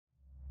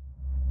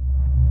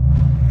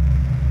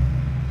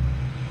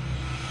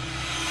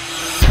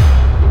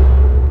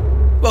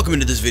Welcome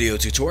into this video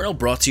tutorial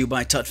brought to you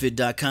by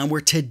tutvid.com,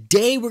 where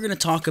today we're going to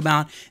talk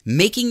about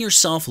making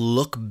yourself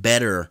look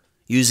better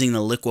using the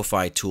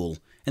Liquify tool.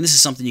 And this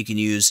is something you can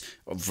use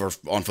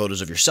on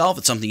photos of yourself.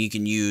 It's something you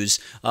can use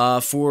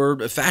for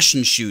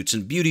fashion shoots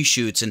and beauty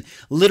shoots and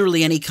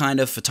literally any kind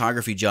of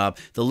photography job.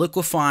 The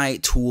Liquify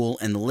tool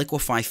and the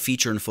Liquify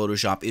feature in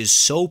Photoshop is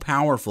so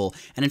powerful,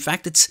 and in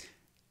fact it's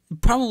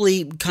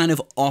probably kind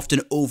of often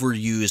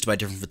overused by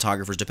different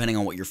photographers depending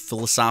on what your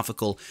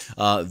philosophical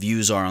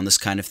views are on this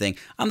kind of thing.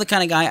 I'm the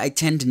kind of guy,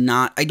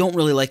 I don't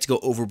really like to go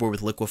overboard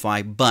with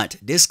Liquify, but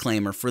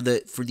disclaimer, for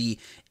the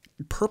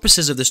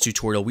purposes of this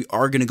tutorial, we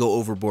are going to go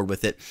overboard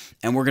with it,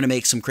 and we're going to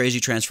make some crazy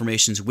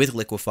transformations with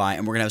Liquify,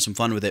 and we're going to have some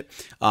fun with it.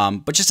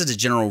 But just as a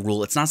general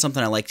rule, it's not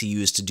something I like to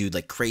use to do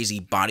like crazy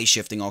body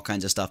shifting, all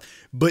kinds of stuff,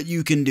 but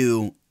you can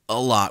do a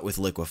lot with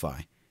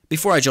Liquify.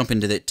 Before I jump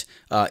into the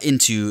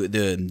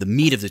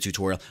meat of the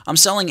tutorial, I'm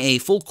selling a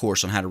full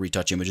course on how to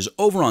retouch images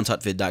over on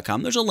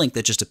tutvid.com. There's a link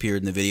that just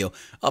appeared in the video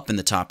up in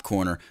the top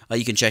corner.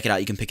 You can check it out.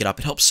 You can pick it up.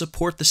 It helps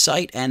support the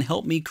site and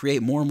help me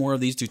create more and more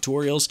of these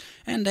tutorials.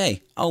 And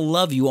hey, I'll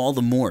love you all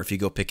the more if you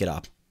go pick it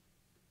up.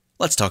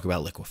 Let's talk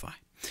about Liquify.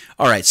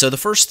 Alright, so the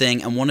first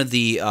thing, and one of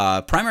the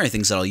primary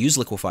things that I'll use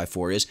Liquify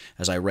for is,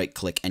 as I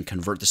right-click and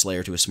convert this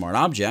layer to a smart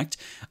object,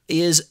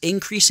 is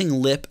increasing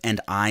lip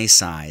and eye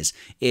size.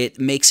 It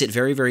makes it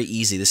very, very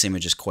easy. This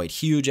image is quite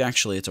huge,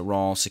 actually. It's a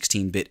raw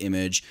 16-bit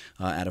image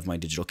out of my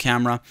digital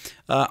camera.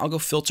 I'll go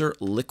Filter,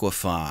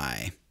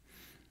 Liquify.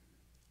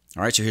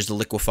 All right, so here's the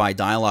Liquify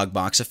dialog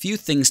box. A few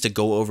things to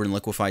go over in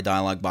Liquify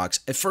dialog box.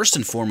 First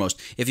and foremost,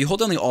 if you hold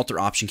down the Alt or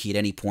Option key at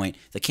any point,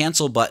 the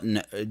cancel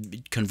button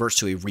converts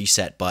to a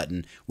reset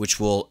button, which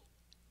will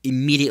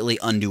immediately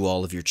undo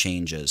all of your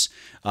changes.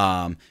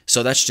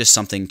 So that's just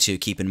something to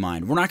keep in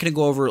mind. We're not going to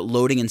go over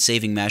loading and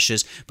saving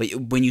meshes, but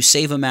when you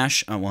save a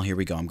mesh, well, here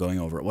we go, I'm going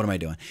over it. What am I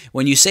doing?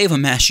 When you save a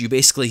mesh, you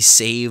basically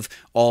save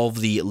all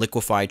of the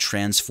Liquify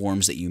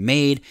transforms that you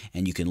made,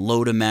 and you can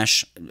load a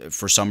mesh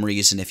for some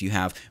reason if you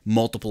have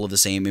multiple of the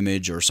same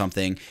image or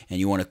something, and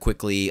you want to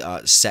quickly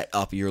set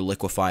up your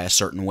Liquify a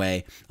certain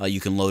way, you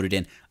can load it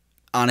in.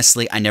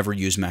 Honestly, I never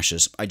use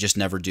meshes. I just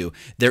never do.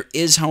 There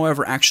is,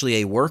 however,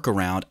 actually a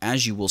workaround,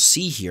 as you will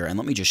see here, and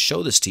let me just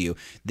show this to you.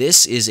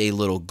 This is a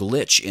little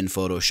glitch in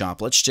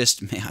Photoshop. Let's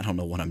just, man, I don't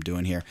know what I'm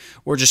doing here.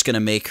 We're just going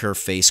to make her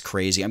face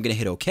crazy. I'm going to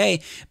hit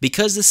OK.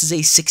 Because this is a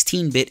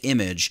 16-bit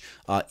image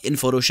in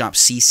Photoshop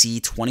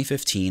CC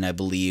 2015, I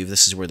believe.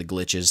 This is where the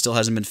glitch is. Still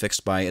hasn't been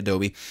fixed by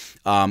Adobe.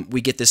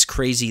 We get this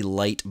crazy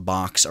light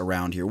box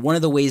around here. One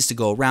of the ways to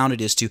go around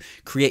it is to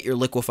create your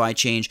Liquify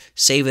change,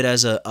 save it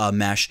as a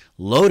mesh,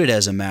 load it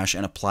as a mesh,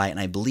 and apply it, and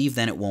I believe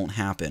then it won't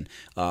happen.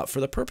 For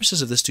the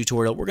purposes of this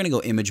tutorial, we're going to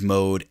go image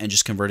mode and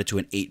just convert it to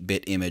an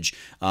 8-bit image.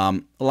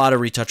 A lot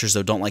of retouchers,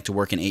 though, don't like to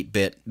work in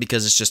 8-bit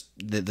because it's just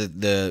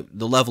the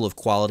level of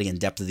quality and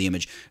depth of the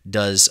image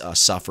does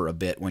suffer a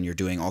bit when you're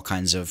doing all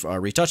kinds of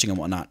retouching and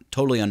whatnot.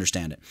 Totally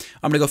understand it.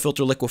 I'm going to go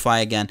Filter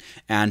Liquify again,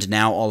 and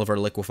now all of our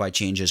Liquify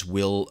changes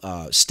will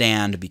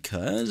stand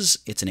because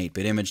it's an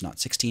 8-bit image, not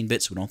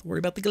 16-bit, so we don't have to worry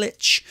about the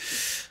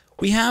glitch.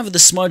 We have the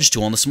Smudge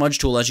Tool, and the Smudge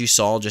Tool, as you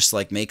saw, just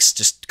like makes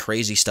just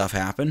crazy stuff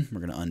happen. We're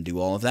going to undo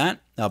all of that.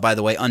 By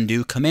the way,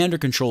 undo, Command or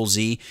Control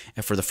Z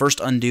for the first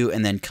undo,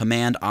 and then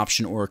Command,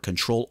 Option, or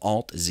Control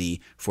Alt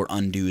Z for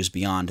undos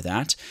beyond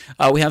that.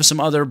 We have some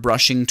other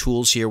brushing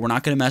tools here. We're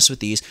not going to mess with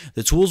these.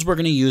 The tools we're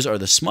going to use are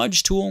the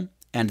Smudge Tool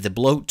and the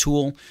Bloat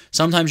tool.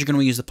 Sometimes you're going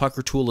to use the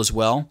Pucker tool as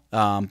well,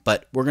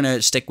 but we're going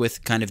to stick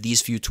with kind of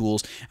these few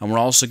tools, and we're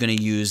also going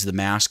to use the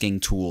masking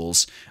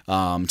tools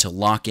to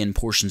lock in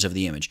portions of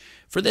the image.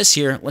 For this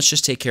here, let's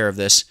just take care of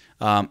this.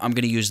 I'm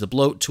going to use the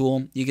Bloat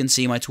tool. You can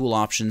see my tool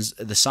options.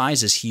 The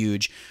size is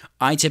huge.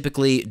 I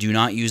typically do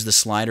not use the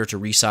slider to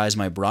resize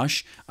my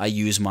brush. I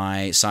use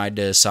my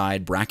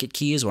side-to-side bracket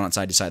keys. Well, not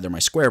side-to-side, they're my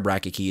square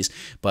bracket keys,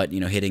 but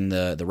hitting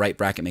the right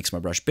bracket makes my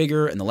brush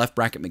bigger, and the left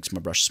bracket makes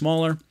my brush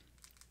smaller.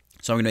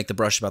 So I'm going to make the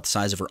brush about the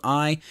size of her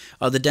eye.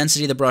 The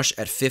density of the brush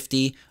at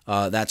 50,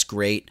 that's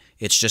great.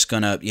 It's just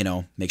going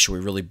to, make sure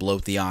we really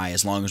bloat the eye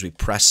as long as we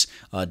press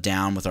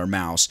down with our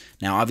mouse.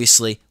 Now,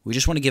 obviously, we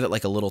just want to give it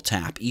like a little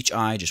tap. Each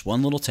eye, just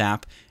one little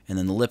tap, and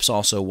then the lips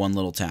also one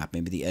little tap.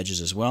 Maybe the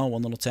edges as well,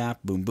 one little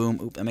tap, boom,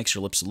 boom. Oop, that makes her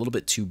lips a little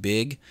bit too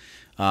big.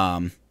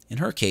 In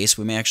her case,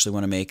 we may actually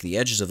want to make the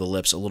edges of the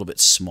lips a little bit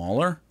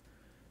smaller.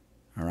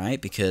 All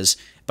right, because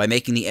by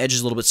making the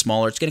edges a little bit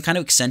smaller, it's going to kind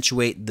of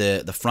accentuate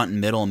the front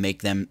and middle and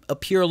make them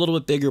appear a little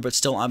bit bigger, but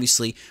still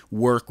obviously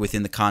work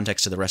within the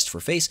context of the rest of her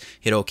face.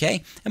 Hit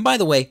OK. And by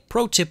the way,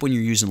 pro tip when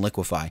you're using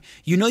Liquify,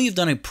 you've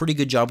done a pretty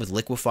good job with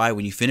Liquify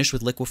when you finish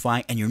with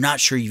Liquify and you're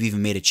not sure you've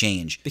even made a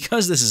change.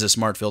 Because this is a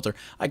smart filter,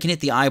 I can hit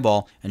the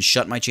eyeball and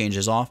shut my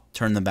changes off,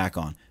 turn them back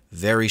on.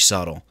 Very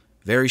subtle,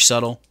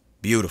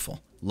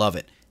 beautiful. Love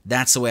it.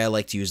 That's the way I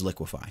like to use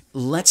Liquify.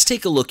 Let's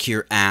take a look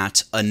here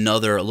at a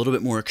little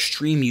bit more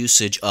extreme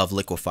usage of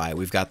Liquify.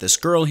 We've got this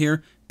girl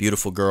here,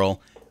 beautiful girl.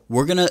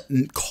 We're going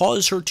to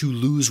cause her to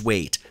lose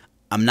weight.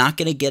 I'm not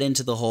going to get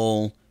into the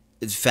whole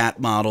fat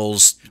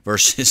models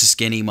versus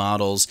skinny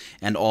models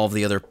and all of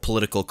the other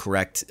political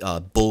correct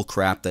bull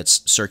crap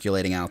that's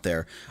circulating out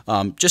there.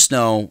 Just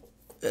know,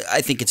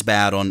 I think it's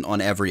bad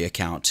on every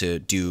account to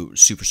do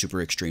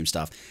super extreme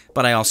stuff,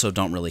 but I also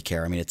don't really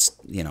care. I mean, it's,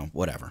 you know,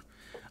 whatever.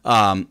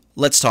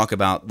 Let's talk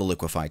about the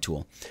Liquify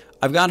tool.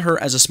 I've got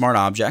her as a smart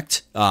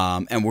object,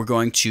 and we're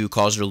going to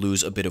cause her to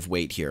lose a bit of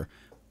weight here.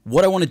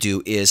 What I want to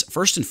do is,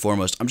 first and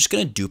foremost, I'm just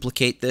going to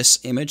duplicate this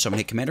image. So I'm going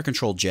to hit Command or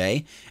Control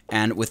J,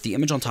 and with the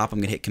image on top, I'm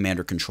going to hit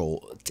Command or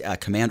Control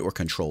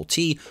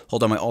T,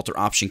 hold down my Alt or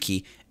Option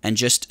key, and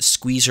just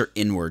squeeze her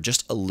inward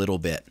just a little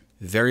bit.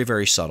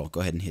 Very subtle.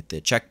 Go ahead and hit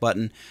the check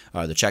button,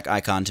 or the check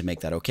icon to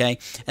make that okay.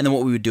 And then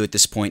what we would do at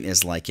this point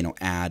is, like, you know,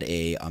 add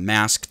a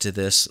mask to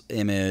this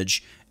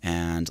image.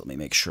 And let me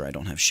make sure I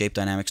don't have shape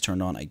dynamics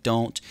turned on. I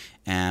don't.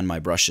 And my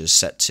brush is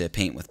set to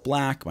paint with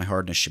black. My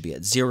hardness should be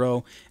at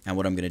 0. And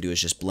what I'm going to do is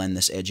just blend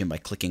this edge in by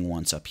clicking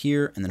once up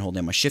here and then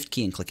holding down my shift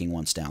key and clicking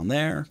once down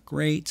there.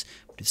 Great.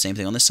 Do the same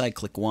thing on this side.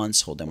 Click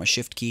once, hold down my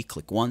shift key,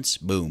 click once,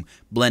 boom.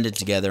 Blended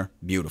together.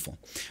 Beautiful.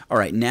 All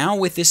right, now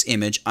with this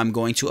image, I'm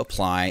going to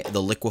apply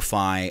the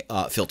Liquify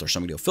filter. So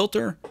I'm going to do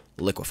Filter,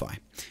 Liquify.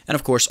 And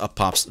of course, up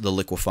pops the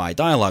Liquify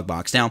dialog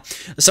box. Now,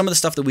 some of the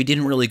stuff that we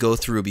didn't really go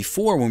through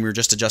before when we were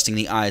just adjusting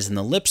the eyes and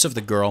the lips of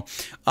the girl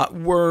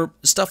were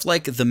stuff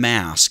like the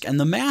mask. And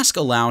the mask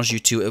allows you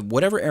to,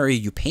 whatever area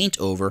you paint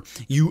over,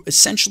 you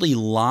essentially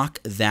lock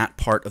that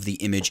part of the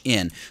image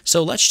in.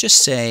 So let's just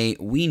say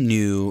we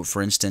knew,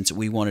 for instance,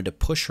 we wanted to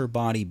push her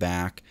body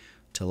back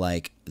to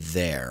like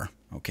there,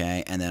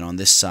 okay? And then on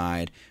this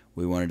side,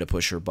 we wanted to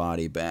push her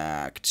body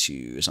back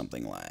to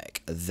something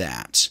like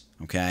that,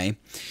 okay?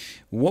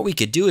 What we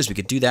could do is we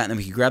could do that, and then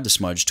we could grab the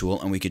smudge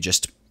tool, and we could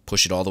just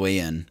push it all the way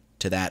in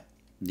to that,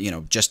 you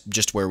know,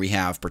 just where we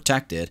have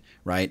protected,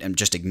 right? And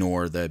just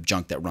ignore the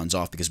junk that runs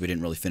off because we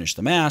didn't really finish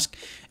the mask.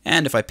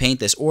 And if I paint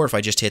this, or if I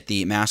just hit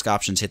the mask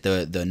options, hit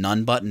the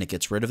none button, it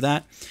gets rid of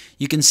that.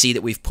 You can see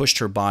that we've pushed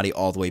her body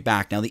all the way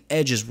back. Now the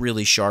edge is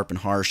really sharp and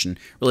harsh and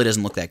really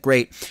doesn't look that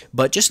great,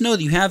 but just know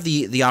that you have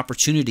the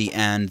opportunity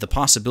and the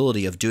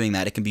possibility of doing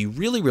that. It can be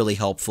really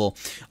helpful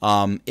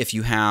if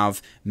you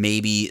have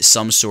maybe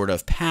some sort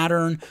of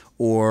pattern,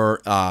 or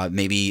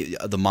maybe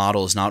the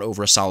model is not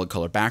over a solid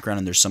color background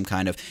and there's some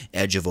kind of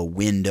edge of a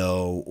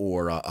window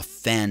or a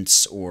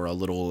fence or a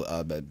little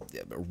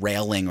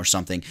railing or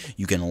something.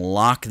 You can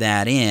lock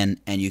that in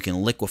and you can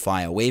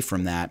liquify away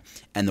from that,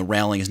 and the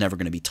railing is never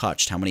going to be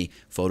touched. How many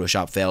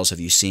Photoshop fails have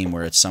you seen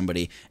where it's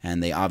somebody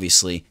and they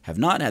obviously have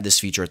not had this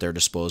feature at their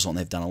disposal and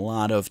they've done a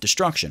lot of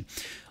destruction?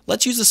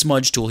 Let's use the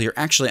smudge tool here.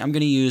 Actually, I'm going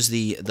to use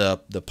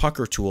the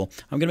pucker tool.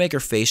 I'm going to make her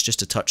face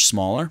just a touch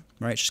smaller,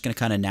 right? Just going to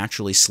kind of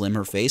naturally slim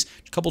her face.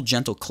 A couple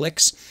gentle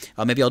clicks.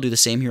 Maybe I'll do the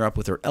same here up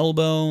with her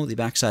elbow, the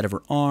backside of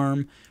her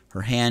arm,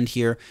 her hand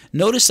here.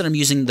 Notice that I'm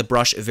using the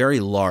brush very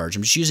large.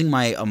 I'm just using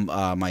my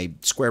my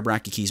square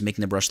bracket keys,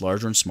 making the brush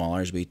larger and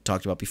smaller, as we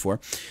talked about before.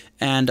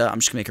 And I'm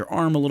just going to make her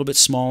arm a little bit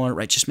smaller,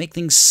 right? Just make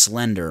things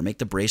slender. Make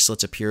the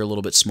bracelets appear a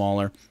little bit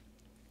smaller.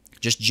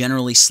 Just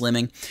generally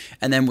slimming.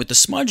 And then with the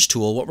smudge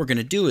tool, what we're going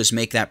to do is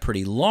make that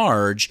pretty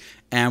large,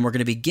 and we're going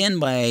to begin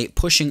by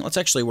pushing. Let's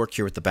actually work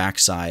here with the back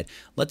side.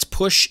 Let's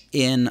push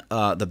in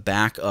the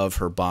back of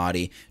her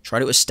body, try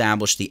to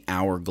establish the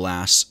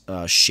hourglass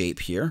shape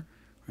here.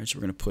 All right, so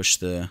we're going to push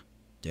the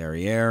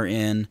derriere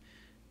in,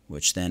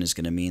 which then is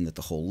going to mean that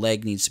the whole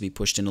leg needs to be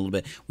pushed in a little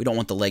bit. We don't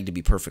want the leg to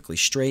be perfectly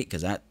straight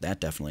because that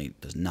definitely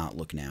does not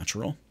look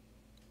natural.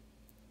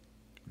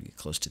 Get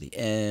close to the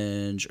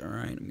edge. All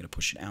right, I'm going to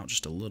push it out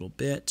just a little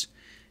bit.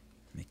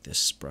 Make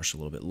this brush a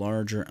little bit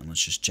larger, and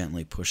let's just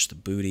gently push the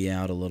booty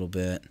out a little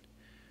bit.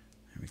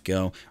 There we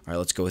go. All right,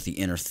 let's go with the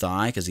inner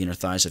thigh because the inner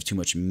thighs have too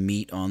much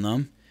meat on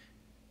them.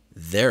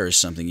 There is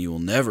something you will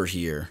never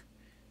hear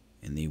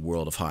in the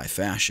world of high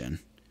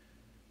fashion.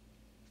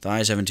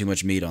 Thighs having too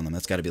much meat on them.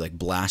 That's got to be like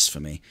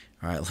blasphemy.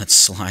 All right, let's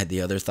slide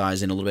the other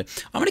thighs in a little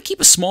bit. I'm going to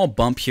keep a small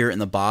bump here in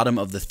the bottom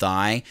of the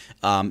thigh.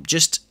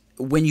 Just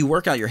when you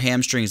work out your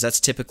hamstrings,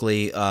 that's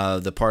typically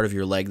the part of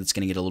your leg that's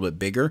going to get a little bit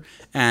bigger,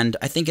 and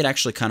I think it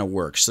actually kind of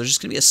works. So there's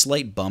just going to be a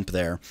slight bump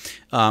there.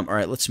 All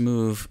right, let's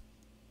move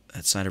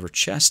that side of her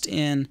chest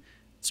in.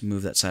 Let's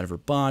move that side of her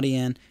body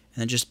in, and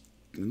then just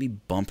maybe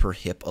bump her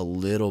hip a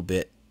little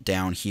bit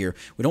down here.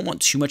 We don't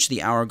want too much of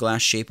the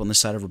hourglass shape on this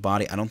side of her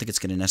body. I don't think it's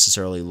going to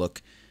necessarily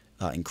look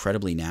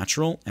incredibly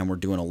natural, and we're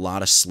doing a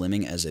lot of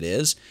slimming as it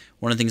is.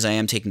 One of the things I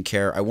am taking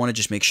care, I want to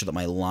just make sure that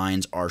my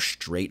lines are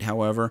straight,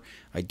 however.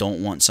 I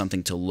don't want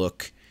something to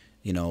look,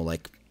 you know,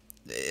 like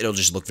it'll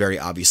just look very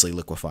obviously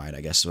liquefied, I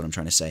guess is what I'm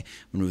trying to say. I'm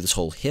going to move this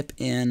whole hip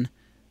in.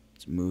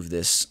 Let's move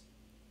this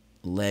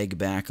leg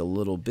back a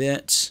little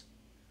bit.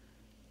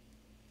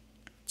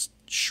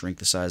 Shrink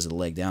the size of the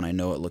leg down. I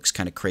know it looks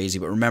kind of crazy,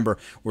 but remember,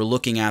 we're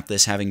looking at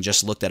this having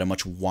just looked at a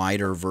much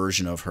wider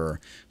version of her.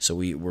 So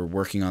we're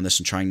working on this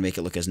and trying to make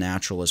it look as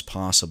natural as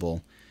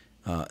possible,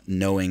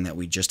 knowing that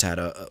we just had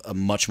a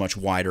much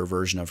wider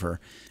version of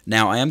her.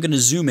 Now, I am going to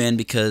zoom in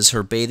because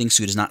her bathing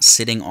suit is not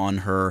sitting on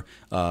her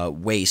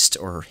waist,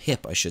 or her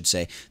hip, I should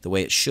say, the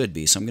way it should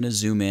be. So I'm going to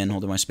zoom in,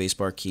 holding my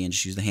spacebar key, and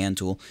just use the hand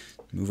tool.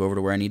 Move over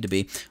to where I need to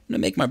be. I'm going to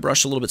make my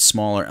brush a little bit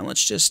smaller, and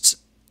let's just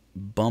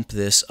bump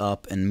this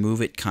up and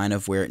move it kind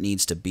of where it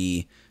needs to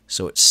be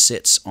so it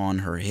sits on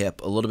her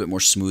hip a little bit more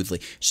smoothly.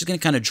 Just going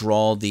to kind of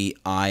draw the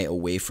eye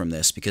away from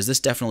this, because this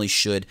definitely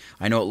should,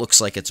 I know it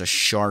looks like it's a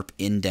sharp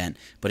indent,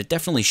 but it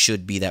definitely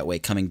should be that way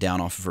coming down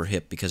off of her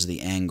hip because of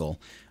the angle.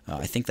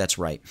 I think that's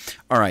right.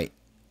 All right.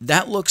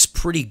 That looks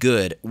pretty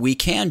good. We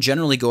can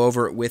generally go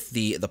over it with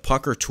the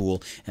pucker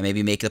tool and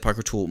maybe make the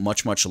pucker tool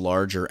much, much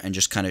larger and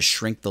just kind of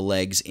shrink the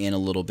legs in a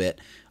little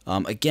bit.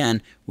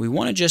 Again, we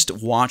want to just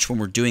watch when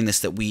we're doing this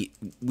that we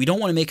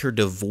don't want to make her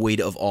devoid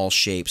of all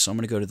shape. So I'm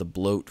going to go to the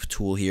bloat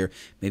tool here,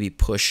 maybe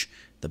push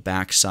the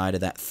back side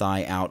of that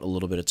thigh out a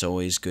little bit. It's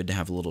always good to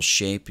have a little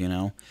shape, you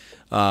know.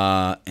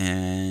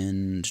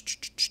 And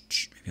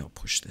maybe I'll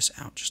push this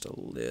out just a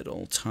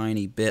little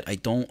tiny bit. I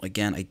don't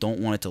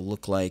want it to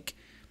look like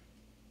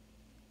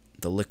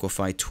the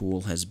Liquify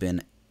tool has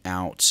been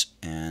out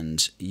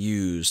and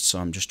used, so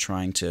I'm just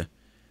trying to,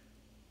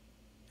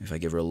 if I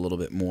give her a little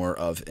bit more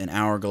of an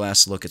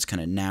hourglass look, it's kind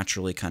of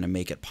naturally kind of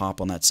make it pop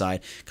on that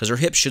side, because her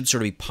hip should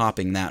sort of be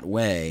popping that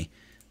way.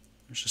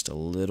 There's just a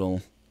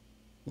little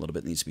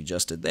bit needs to be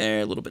adjusted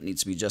there, a little bit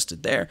needs to be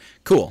adjusted there.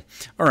 Cool.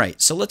 All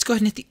right, so let's go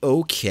ahead and hit the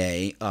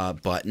OK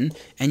button,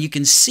 and you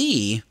can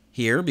see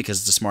here, because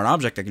it's a smart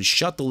object, I can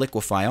shut the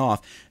Liquify off.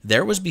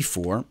 There was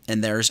before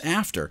and there's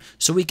after.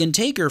 So we can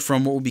take her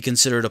from what would be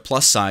considered a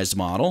plus-sized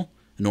model,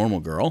 a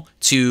normal girl,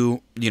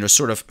 to, you know,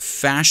 sort of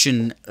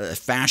fashion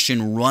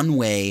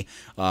runway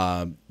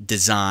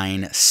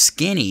design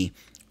skinny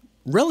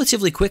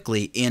relatively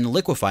quickly in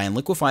Liquify, and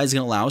Liquify is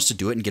going to allow us to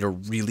do it and get a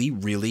really,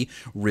 really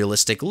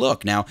realistic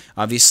look. Now,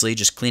 obviously,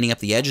 just cleaning up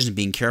the edges and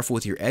being careful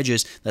with your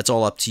edges, that's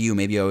all up to you.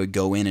 Maybe I would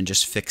go in and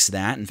just fix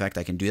that. In fact,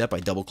 I can do that by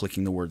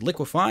double-clicking the word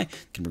Liquify.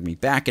 It can bring me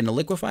back into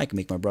Liquify. I can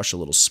make my brush a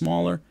little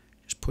smaller.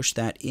 Just push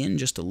that in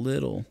just a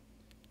little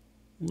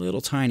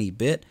tiny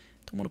bit.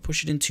 Don't want to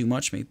push it in too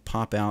much. Maybe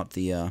pop out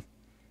the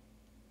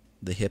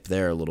hip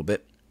there a little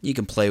bit. You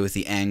can play with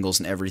the angles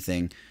and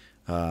everything.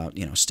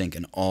 You know,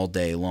 stinking all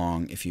day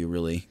long if you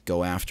really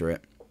go after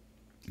it.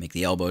 Make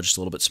the elbow just a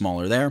little bit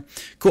smaller there.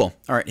 Cool.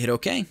 All right, hit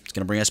OK. It's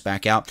going to bring us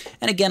back out.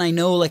 And again, I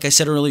know, like I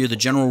said earlier, the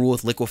general rule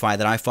with Liquify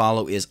that I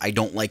follow is I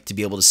don't like to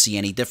be able to see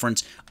any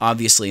difference.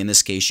 Obviously, in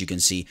this case, you can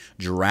see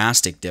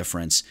drastic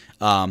difference.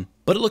 But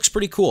it looks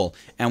pretty cool.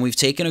 And we've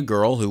taken a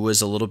girl who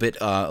was a little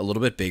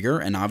bit bigger,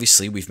 and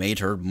obviously we've made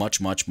her much,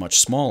 much, much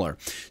smaller.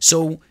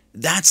 So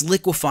that's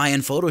Liquify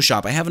in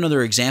Photoshop. I have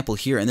another example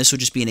here, and this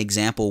would just be an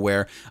example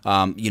where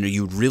you know,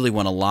 you'd really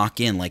want to lock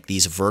in like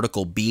these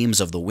vertical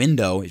beams of the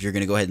window if you're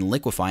going to go ahead and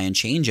liquify and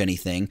change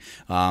anything.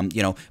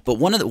 You know, but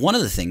one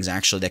of the things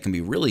actually that can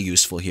be really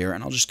useful here,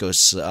 and I'll just go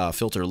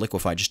filter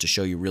Liquify just to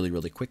show you really,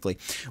 really quickly.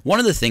 One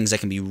of the things that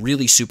can be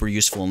really super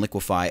useful in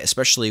Liquify,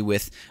 especially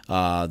with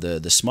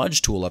the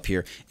smudge tool up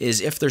here,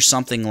 is if there's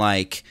something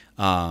like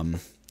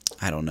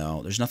I don't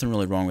know, there's nothing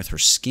really wrong with her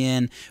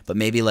skin, but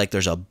maybe like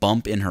there's a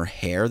bump in her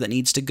hair that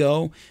needs to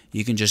go.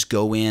 You can just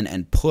go in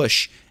and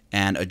push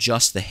and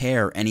adjust the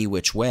hair any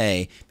which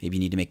way. Maybe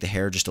you need to make the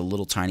hair just a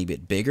little tiny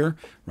bit bigger,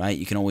 right?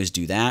 You can always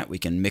do that. We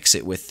can mix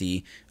it with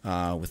the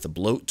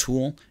bloat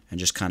tool and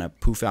just kind of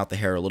poof out the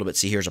hair a little bit.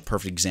 See, here's a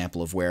perfect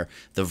example of where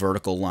the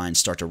vertical lines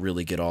start to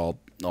really get all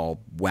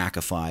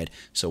wackified.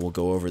 So we'll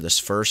go over this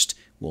first.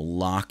 We'll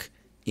lock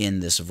in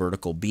this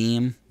vertical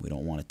beam. We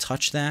don't want to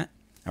touch that,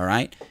 all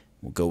right?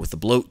 We'll go with the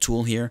bloat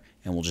tool here,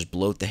 and we'll just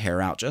bloat the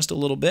hair out just a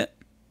little bit.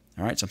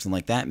 All right, something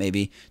like that.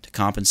 Maybe to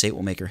compensate,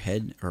 we'll make her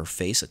head or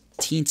face a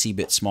teensy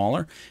bit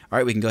smaller. All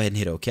right, we can go ahead and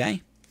hit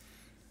OK.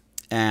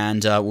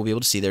 And we'll be able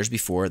to see there's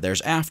before,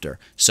 there's after.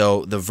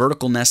 So the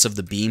verticalness of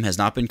the beam has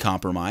not been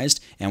compromised,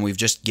 and we've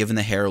just given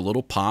the hair a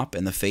little pop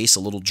and the face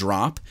a little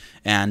drop,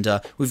 and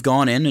we've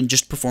gone in and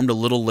just performed a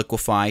little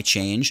Liquify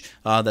change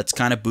that's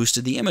kind of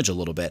boosted the image a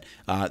little bit.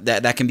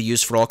 That can be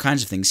used for all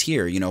kinds of things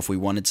here. You know, if we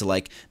wanted to,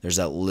 like, there's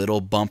that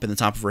little bump in the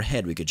top of her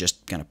head, we could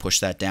just kind of push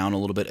that down a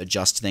little bit,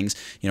 adjust things.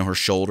 You know, her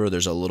shoulder,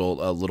 there's a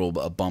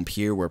little bump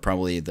here where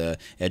probably the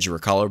edge of her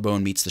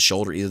collarbone meets the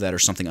shoulder, either that or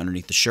something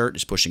underneath the shirt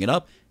is pushing it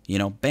up. You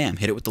know, bam,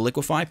 hit it with the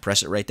Liquify,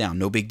 press it right down,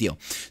 no big deal.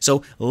 So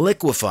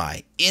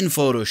Liquify in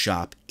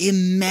Photoshop,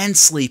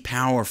 immensely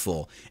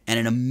powerful and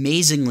an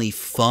amazingly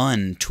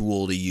fun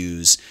tool to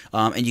use,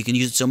 and you can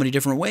use it so many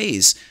different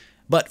ways.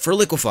 But for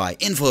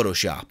Liquify in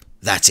Photoshop,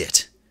 that's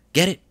it.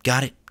 Get it?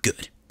 Got it?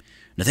 Good.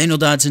 Nathaniel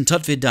Dodson,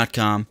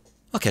 tutvid.com.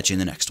 I'll catch you in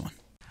the next one.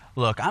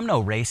 Look, I'm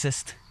no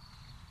racist,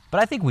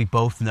 but I think we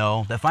both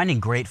know that finding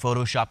great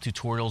Photoshop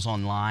tutorials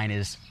online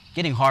is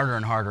getting harder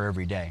and harder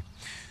every day.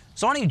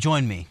 So why don't you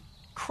join me?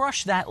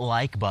 Crush that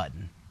like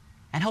button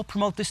and help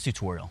promote this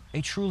tutorial, a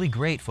truly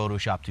great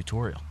Photoshop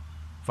tutorial.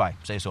 If I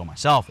say so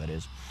myself, that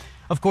is.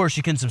 Of course,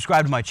 you can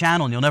subscribe to my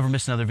channel and you'll never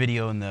miss another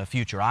video in the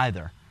future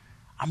either.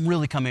 I'm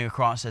really coming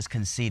across as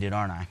conceited,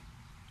 aren't I?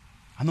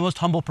 I'm the most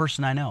humble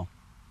person I know,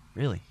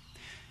 really.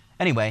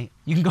 Anyway,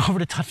 you can go over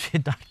to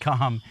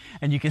tutvid.com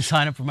and you can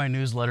sign up for my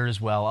newsletter as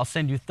well. I'll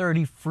send you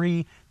 30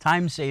 free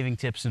time-saving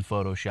tips in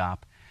Photoshop.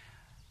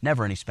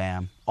 Never any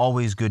spam,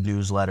 always good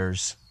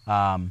newsletters.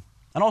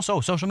 And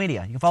also social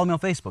media. You can follow me on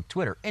Facebook,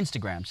 Twitter,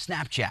 Instagram,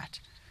 Snapchat.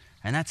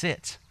 And that's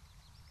it.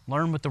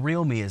 Learn what the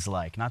real me is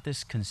like, not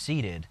this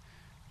conceited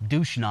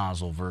douche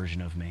nozzle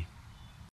version of me.